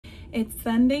It's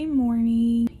Sunday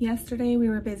morning. Yesterday we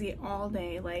were busy all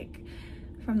day, like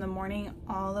from the morning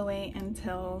all the way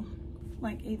until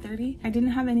like 8:30. I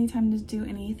didn't have any time to do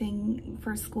anything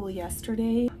for school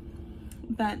yesterday,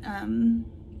 but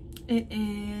it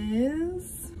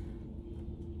is,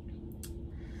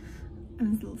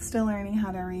 I'm still learning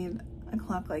how to read a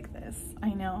clock like this.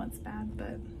 I know it's bad,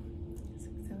 but 6,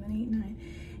 7, 8, 9.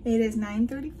 It is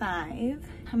 9:35.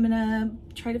 I'm gonna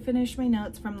try to finish my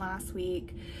notes from last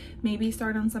week, maybe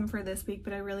start on some for this week,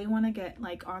 but I really want to get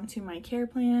like onto my care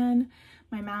plan,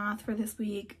 my math for this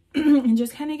week, and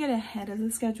just kind of get ahead of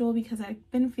the schedule because I've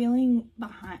been feeling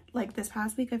behind. Like this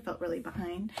past week I felt really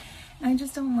behind and I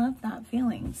just don't love that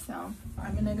feeling. So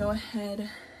I'm gonna go ahead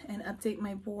and update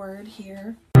my board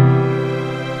here.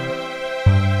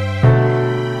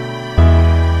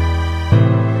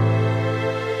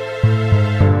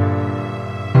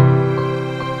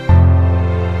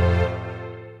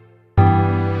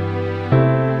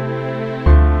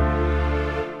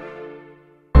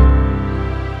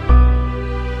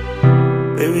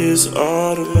 Baby, it's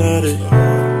automatic.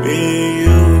 Me and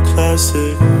you a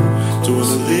classic. Don't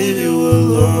wanna leave you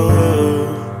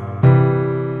alone.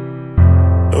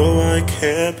 No, I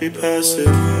can't be passive.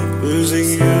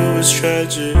 Losing you is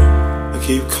tragic. I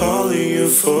keep calling your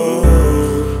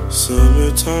phone. Summer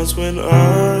times when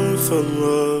I fell in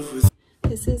love with you.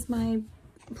 This is my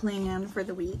plan for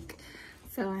the week.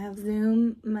 So I have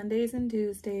Zoom Mondays and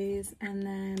Tuesdays, and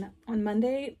then on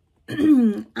Monday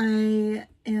I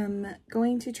am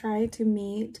going to try to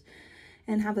meet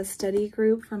and have a study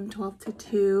group from 12 to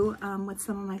 2 with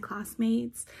some of my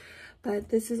classmates, but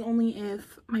this is only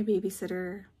if my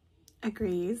babysitter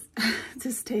agrees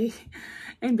to stay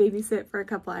and babysit for a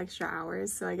couple extra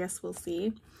hours, so I guess we'll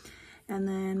see. And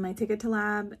then my ticket to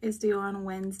lab is due on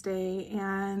Wednesday,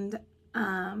 and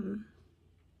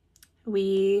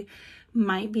we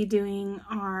might be doing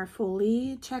our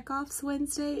foley checkoffs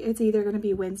Wednesday. It's either going to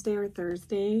be Wednesday or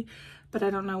Thursday, but I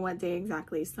don't know what day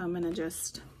exactly, so I'm going to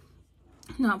just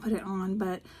not put it on.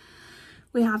 But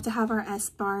we have to have our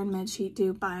S-bar and med sheet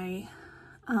due by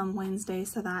Wednesday,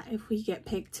 so that if we get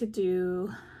picked to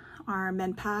do our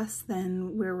med pass,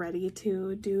 then we're ready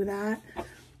to do that.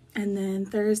 And then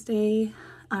Thursday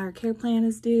our care plan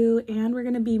is due, and we're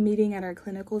going to be meeting at our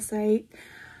clinical site.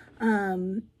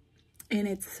 And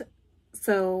it's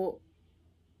so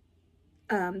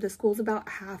the school's about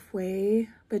halfway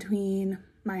between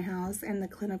my house and the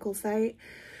clinical site,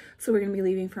 so we're gonna be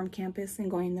leaving from campus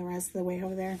and going the rest of the way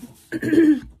over there.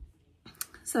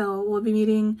 So we'll be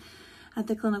meeting at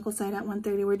the clinical site at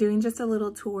 1:30. We're doing just a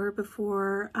little tour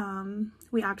before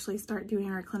we actually start doing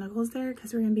our clinicals there,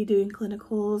 because we're gonna be doing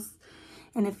clinicals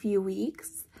in a few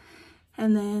weeks.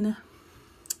 And then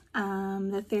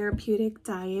the therapeutic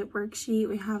diet worksheet,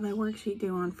 we have a worksheet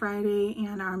due on Friday,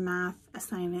 and our math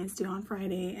assignment is due on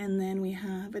Friday. And then we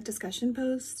have a discussion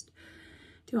post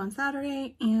due on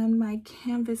Saturday, and my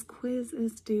Canvas quiz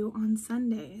is due on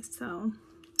Sunday. So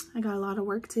I got a lot of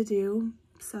work to do,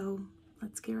 so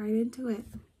let's get right into it.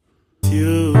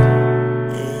 You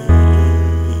and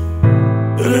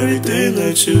everything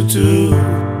that you do,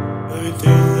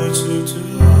 everything that you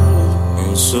do,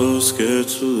 I'm so scared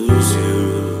to lose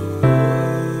you.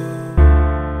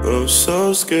 I'm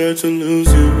so scared to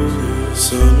lose you.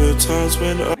 Sometimes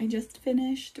when I just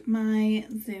finished my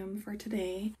Zoom for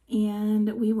today,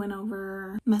 and we went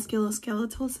over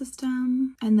musculoskeletal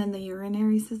system and then the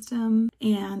urinary system,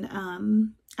 and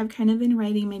I've kind of been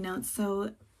writing my notes.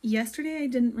 So yesterday I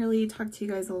didn't really talk to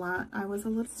you guys a lot. I was a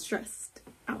little stressed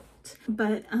out,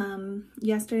 but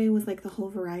yesterday was like the whole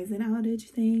Verizon outage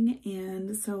thing,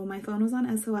 and so my phone was on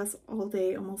SOS all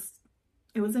day, almost.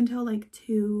 It was until like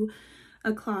 2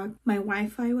 o'clock. My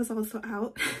Wi-Fi was also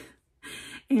out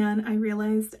and I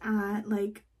realized at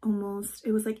like almost,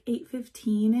 it was like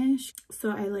 8:15ish, so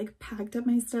I like packed up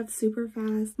my stuff super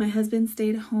fast. My husband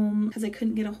stayed home because I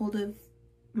couldn't get a hold of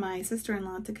my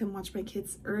sister-in-law to come watch my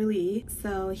kids early,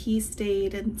 so he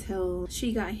stayed until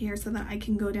she got here so that I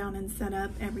can go down and set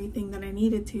up everything that I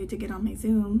needed to get on my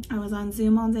Zoom. I was on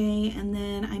Zoom all day, and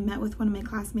then I met with one of my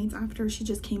classmates after. She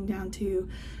just came down to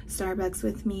Starbucks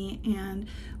with me, and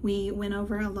we went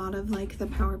over a lot of like the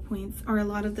PowerPoints, or a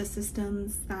lot of the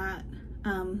systems that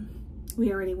we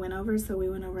already went over. So we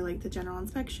went over like the general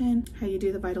inspection, how you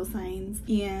do the vital signs,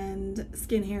 and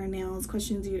skin, hair, and nails,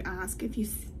 questions you'd ask if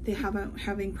they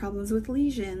having problems with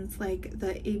lesions, like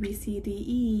the A, B, C, D,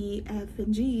 E, F,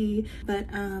 and G. But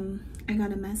I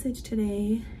got a message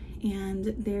today, and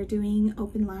they're doing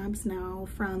open labs now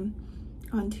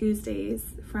on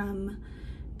Tuesdays from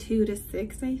 2 to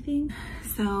 6, I think.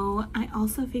 So I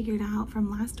also figured out from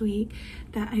last week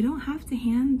that I don't have to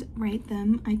hand write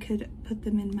them. I could put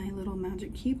them in my little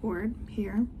magic keyboard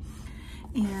here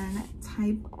and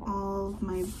type all of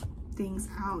my things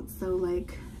out. So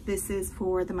like this is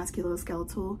for the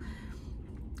musculoskeletal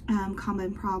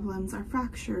common problems are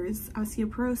fractures,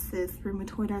 osteoporosis,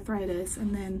 rheumatoid arthritis,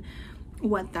 and then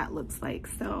what that looks like.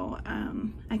 So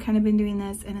I kind of been doing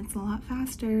this, and it's a lot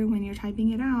faster when you're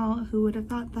typing it out. Who would have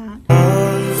thought that?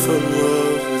 I fell in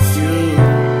love with you,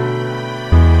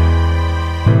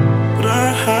 but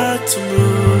I had to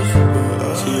move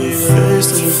to you face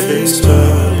to face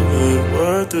time. And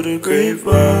word through the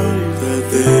grapevine that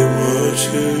they want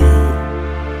you.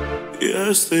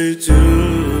 Yes, they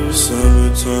do.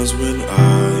 Summertimes when I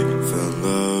fell in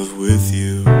love with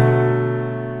you.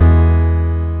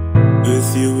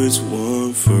 With you it's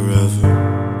warm forever,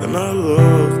 and I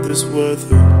love this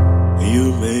weather, and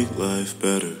you make life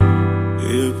better.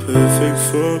 You're perfect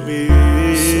for me.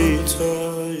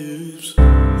 Sometimes,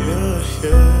 yeah.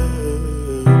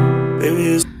 Maybe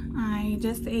it's I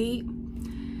just ate.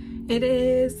 It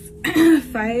is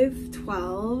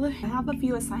 5:12. I have a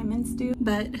few assignments due,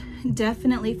 but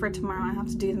definitely for tomorrow I have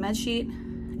to do the med sheet,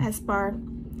 S-bar,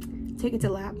 take it to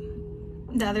lab.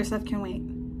 The other stuff can wait,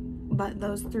 but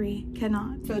those 3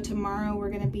 cannot. So tomorrow we're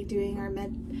gonna be doing our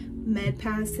med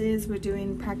passes. We're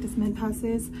doing practice med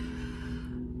passes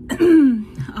on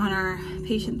our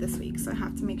patient this week, so I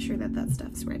have to make sure that that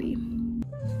stuff's ready.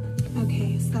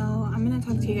 Okay, so I'm gonna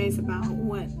talk to you guys about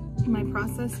what my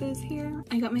process is here.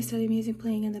 I got my study music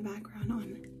playing in the background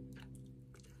on.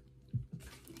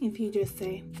 If you just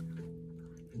say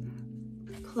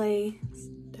play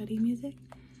study music,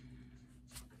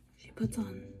 she puts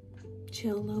on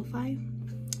chill lo-fi.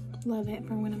 Love it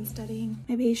for when I'm studying.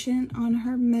 My patient on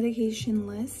her medication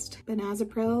list,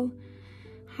 benazepril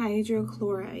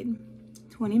hydrochloride,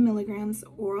 20 milligrams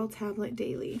oral tablet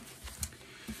daily.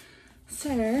 So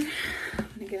I'm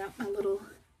gonna get out my little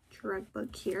drug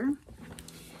book here.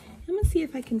 I'm gonna see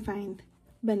if I can find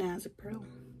benazepril.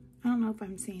 I don't know if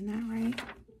I'm saying that right,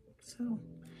 so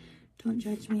don't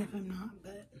judge me if I'm not,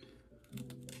 but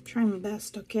I'm trying my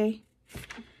best, okay?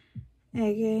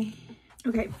 Okay,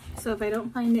 so if I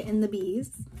don't find it in the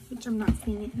B's, which I'm not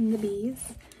seeing it in the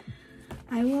B's,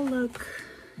 I will look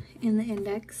in the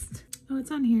index. Oh,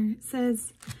 it's on here. It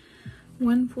says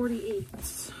 148.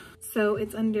 So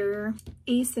it's under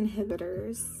ACE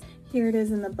inhibitors. Here it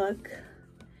is in the book,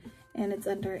 and it's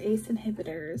under ACE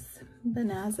inhibitors,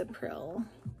 benazepril.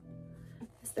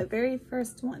 It's the very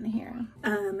first one here.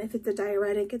 If it's a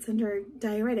diuretic, it's under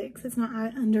diuretics. It's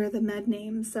not under the med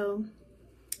name, so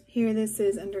here this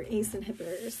is under ACE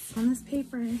inhibitors. On this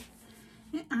paper,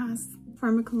 it asks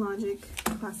pharmacologic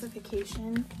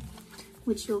classification,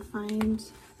 which you'll find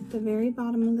at the very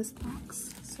bottom of this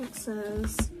box. So it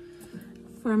says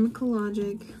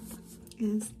pharmacologic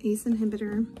is ACE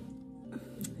inhibitor,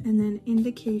 and then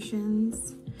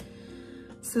indications.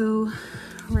 So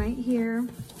right here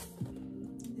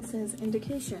it says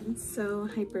indications. So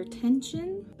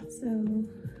hypertension.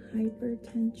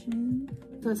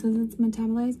 So it says it's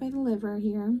metabolized by the liver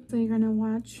here. So you're gonna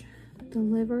watch the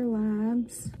liver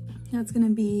labs. That's gonna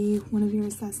be one of your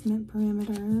assessment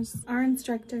parameters. Our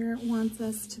instructor wants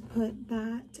us to put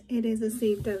that it is a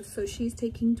safe dose. So she's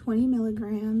taking 20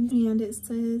 milligrams, and it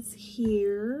says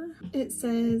here, it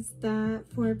says that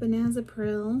for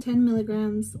benazepril, 10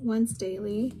 milligrams once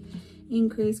daily,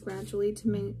 increase gradually to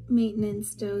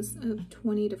maintenance dose of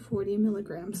 20 to 40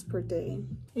 milligrams per day.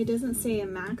 It doesn't say a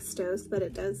max dose, but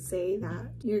it does say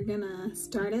that you're gonna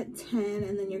start at 10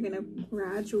 and then you're gonna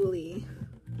gradually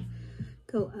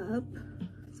go up.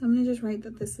 So I'm gonna just write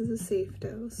that this is a safe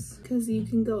dose, because you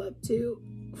can go up to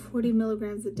 40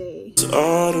 milligrams a day. Good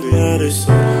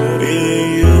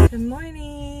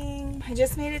morning. I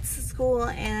just made it to school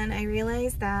and I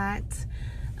realized that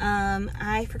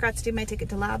I forgot to do my ticket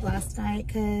to lab last night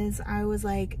because I was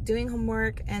like doing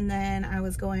homework, and then I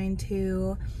was going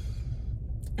to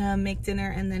make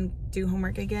dinner and then do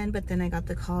homework again, but then I got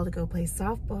the call to go play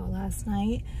softball last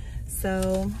night.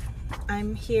 So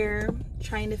I'm here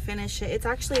trying to finish it. It's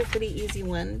actually a pretty easy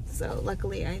one, so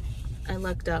luckily I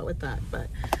lucked out with that, but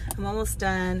I'm almost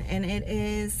done, and it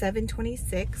is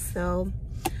 7:26, so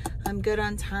I'm good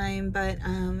on time. But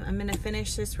I'm gonna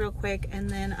finish this real quick, and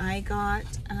then I got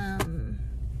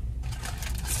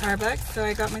Starbucks, so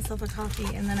I got myself a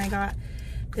coffee, and then I got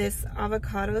this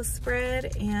avocado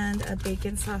spread and a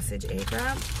bacon sausage egg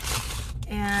wrap.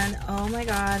 And oh my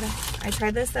god, I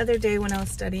tried this the other day when I was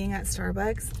studying at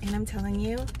Starbucks, and I'm telling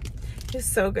you, It's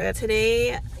so good.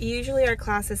 Today, usually our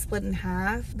class is split in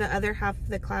half. The other half of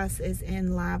the class is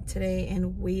in lab today,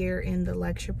 and we're in the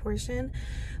lecture portion.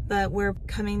 But we're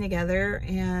coming together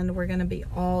and we're gonna be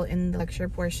all in the lecture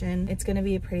portion. It's gonna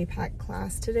be a pretty packed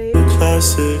class today.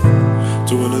 Classic.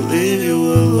 Don't wanna leave you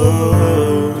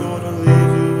alone. Don't wanna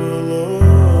leave you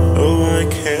alone. Oh, I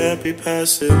can't be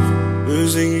passive.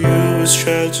 Losing you is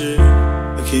tragic.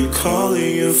 I keep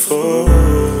calling your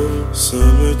phone.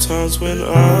 Summer times when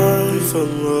I fell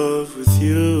in love with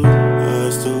you. I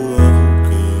still love you,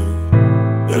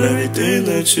 girl. And everything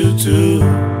that you do,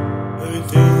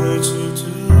 everything that you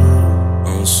do.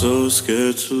 I'm so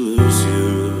scared to lose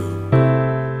you.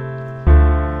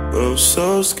 I'm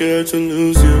so scared to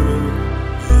lose you.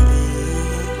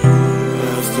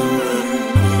 I still love you,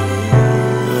 girl.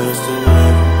 I still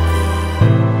love you, girl.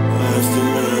 I still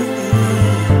love you.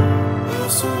 I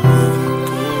still love you,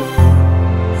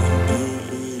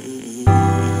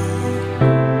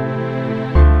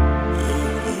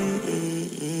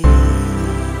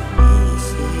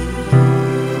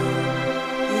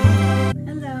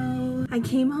 I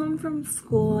came home from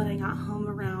school and I got home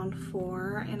around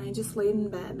 4 and I just laid in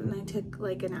bed and I took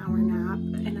like an hour nap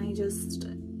and I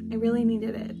really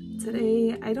needed it.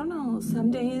 Today, I don't know, some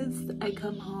days I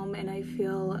come home and I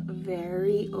feel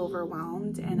very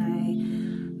overwhelmed and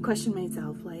I question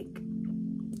myself like,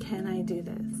 can I do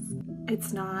this?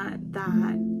 It's not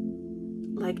that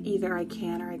like either I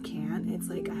can or I can't, it's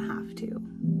like I have to,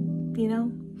 you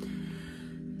know?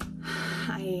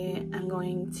 I am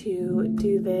going to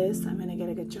do this. I'm going to get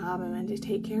a good job. I'm going to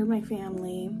take care of my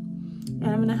family and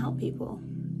I'm going to help people.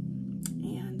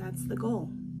 And that's the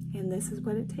goal. And this is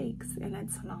what it takes. And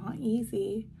it's not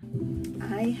easy.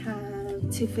 I have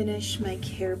to finish my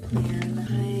care plan.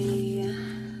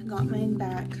 I got mine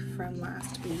back from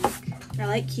last week. I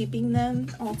like keeping them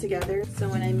all together. So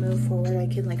when I move forward, I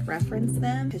can like reference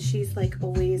them. Because she's like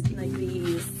always like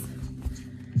these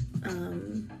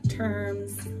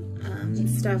terms,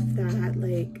 stuff that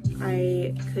like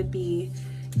I could be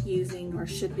using or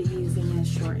should be using as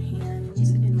shorthand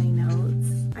in my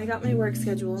notes. I got my work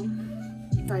schedule.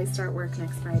 I start work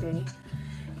next Friday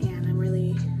and I'm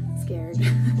really scared.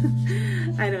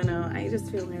 I don't know, I just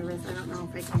feel nervous. I don't know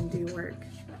if I can do work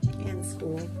and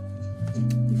school,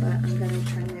 but I'm gonna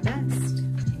try my best.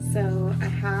 So I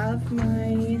have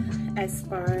my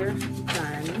S-bar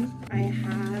done. I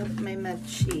have my med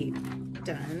sheet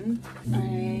done.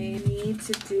 I need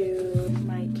to do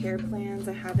my care plans.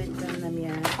 I haven't done them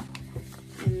yet.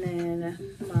 And then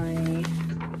my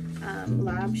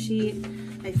lab sheet.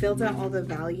 I filled out all the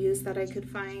values that I could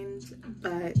find,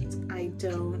 but I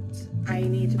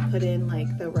need to put in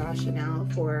like the rationale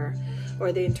for,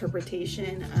 or the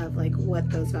interpretation of like what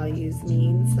those values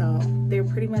mean. So they're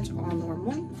pretty much all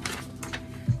normal.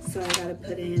 So I gotta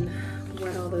put in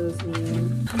what all those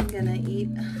mean. I'm gonna eat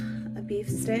a beef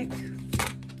stick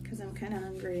because I'm kind of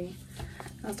hungry.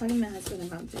 I was talking to my husband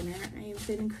about dinner. I've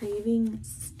been craving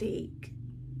steak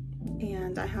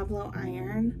and I have low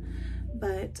iron,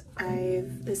 but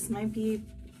this might be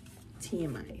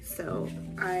TMI. So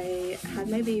I had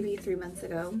my baby 3 months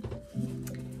ago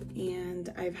and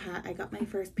I got my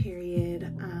first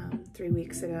period 3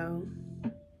 weeks ago.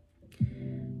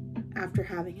 After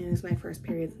having him, is my first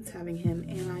period since having him,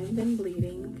 and I've been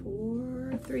bleeding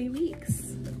for 3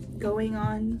 weeks, going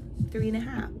on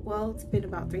 3.5. Well, it's been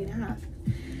about 3.5.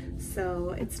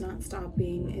 So it's not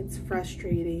stopping. It's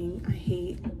frustrating. I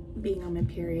hate being on my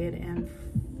period, and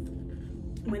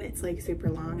when it's like super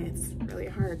long, it's really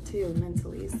hard too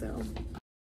mentally. So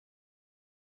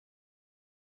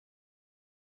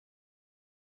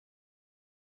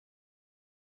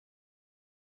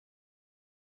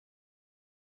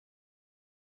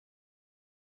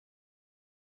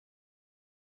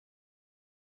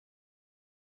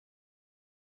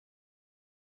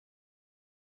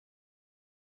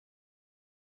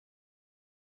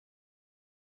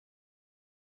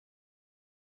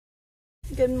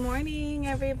good morning,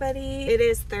 everybody. It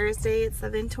is Thursday. It's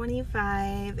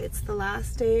 7:25. It's the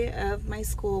last day of my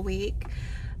school week.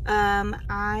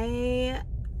 I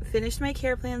finished my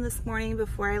care plan this morning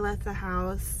before I left the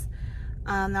house.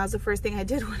 That was the first thing I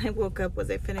did when I woke up, was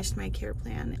I finished my care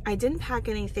plan. I didn't pack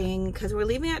anything because we're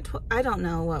leaving at I don't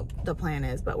know what the plan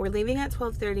is, but we're leaving at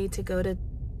 12:30 to go to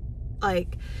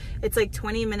it's like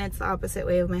 20 minutes the opposite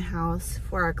way of my house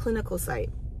for our clinical site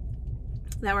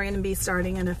that we're going to be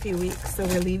starting in a few weeks. So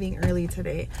we're leaving early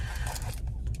today.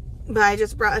 But I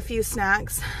just brought a few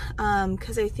snacks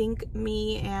because I think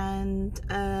me and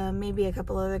maybe a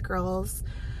couple other girls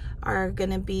are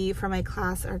going to be, from my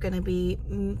class, are going to be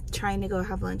trying to go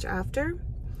have lunch after.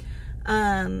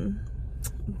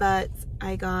 but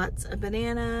I got a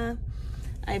banana.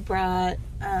 I brought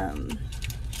a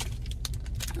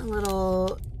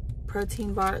little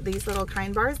protein bar, these little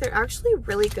Kind bars. They're actually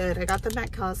really good. I got them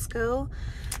at Costco.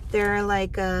 They're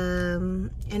like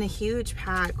in a huge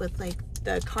pack with like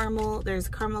the caramel, there's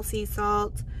caramel sea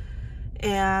salt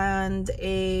and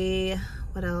a,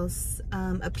 what else?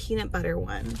 A peanut butter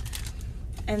one.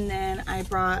 And then I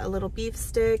brought a little beef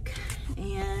stick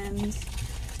and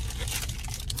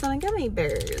some gummy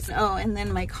bears. Oh, and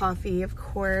then my coffee, of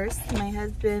course. My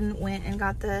husband went and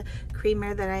got the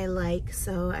creamer that I like,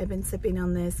 so I've been sipping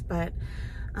on this, but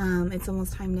it's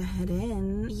almost time to head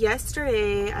in.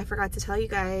 Yesterday, I forgot to tell you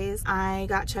guys, I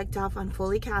got checked off on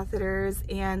foley catheters,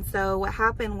 and so what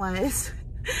happened was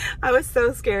I was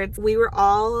so scared. We were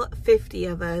all 50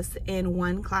 of us in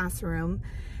one classroom,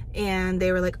 and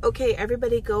they were like, okay,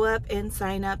 everybody go up and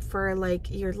sign up for like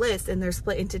your list, and they're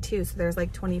split into two, so there's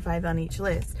like 25 on each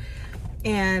list.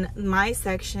 And my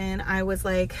section, I was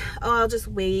like, oh, I'll just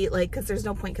wait, like, because there's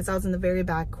no point, because I was in the very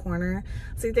back corner.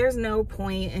 So there's no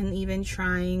point in even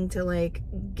trying to like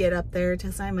get up there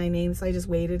to sign my name, so I just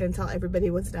waited until everybody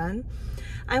was done.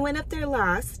 I went up there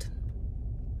last,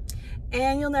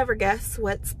 and you'll never guess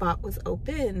what spot was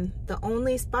open. The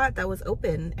only spot that was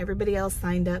open. Everybody else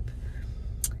signed up.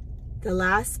 The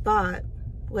last spot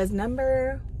was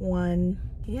number 1.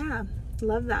 Yeah,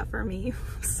 love that for me.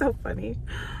 So funny.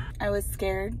 I was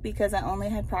scared because I only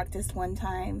had practiced one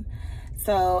time.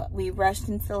 So we rushed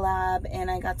into the lab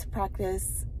and I got to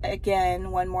practice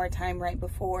again one more time right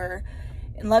before.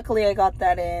 And luckily I got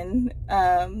that in.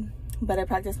 But I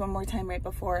practiced one more time right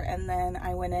before, and then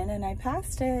I went in and I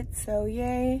passed it. So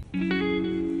yay.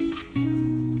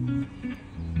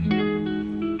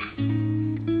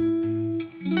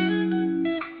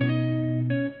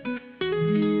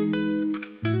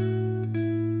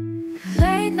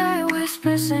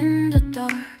 In the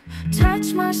dark,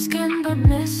 touch my skin but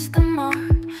miss the mark.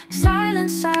 Silent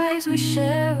sighs, we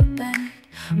share a bed.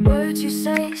 Words you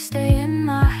say stay in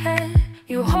my head.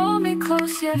 You hold me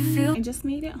close yet feel. I just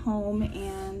made it home,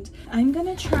 and I'm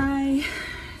gonna try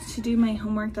to do my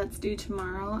homework that's due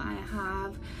tomorrow. I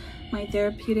have my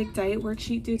therapeutic diet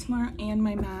worksheet due tomorrow and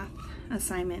my math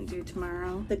assignment due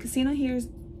tomorrow. The casino here is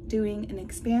doing an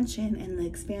expansion, and the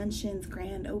expansion's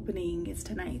grand opening is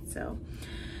tonight, so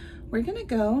we're gonna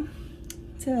go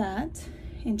to that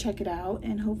and check it out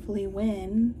and hopefully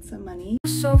win some money.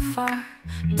 So far,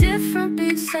 different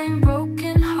beats, same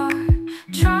broken heart.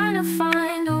 Trying to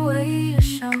find a way to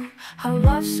show how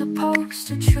love's supposed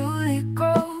to truly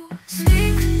grow.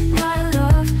 Speak my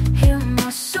love, hear my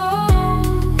soul.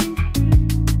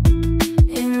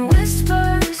 In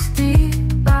whispers deep,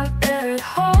 I bear it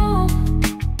home.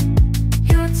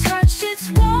 Your touch,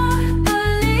 it's warm,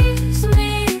 but leaves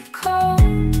me cold.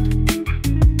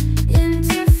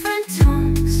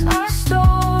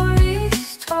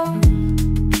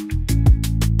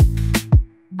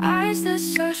 Eyes that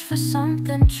search for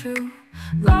something true,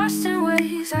 lost in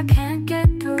ways I can't get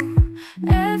through.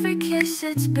 Every kiss,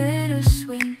 it's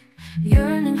bittersweet.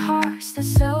 Yearning hearts that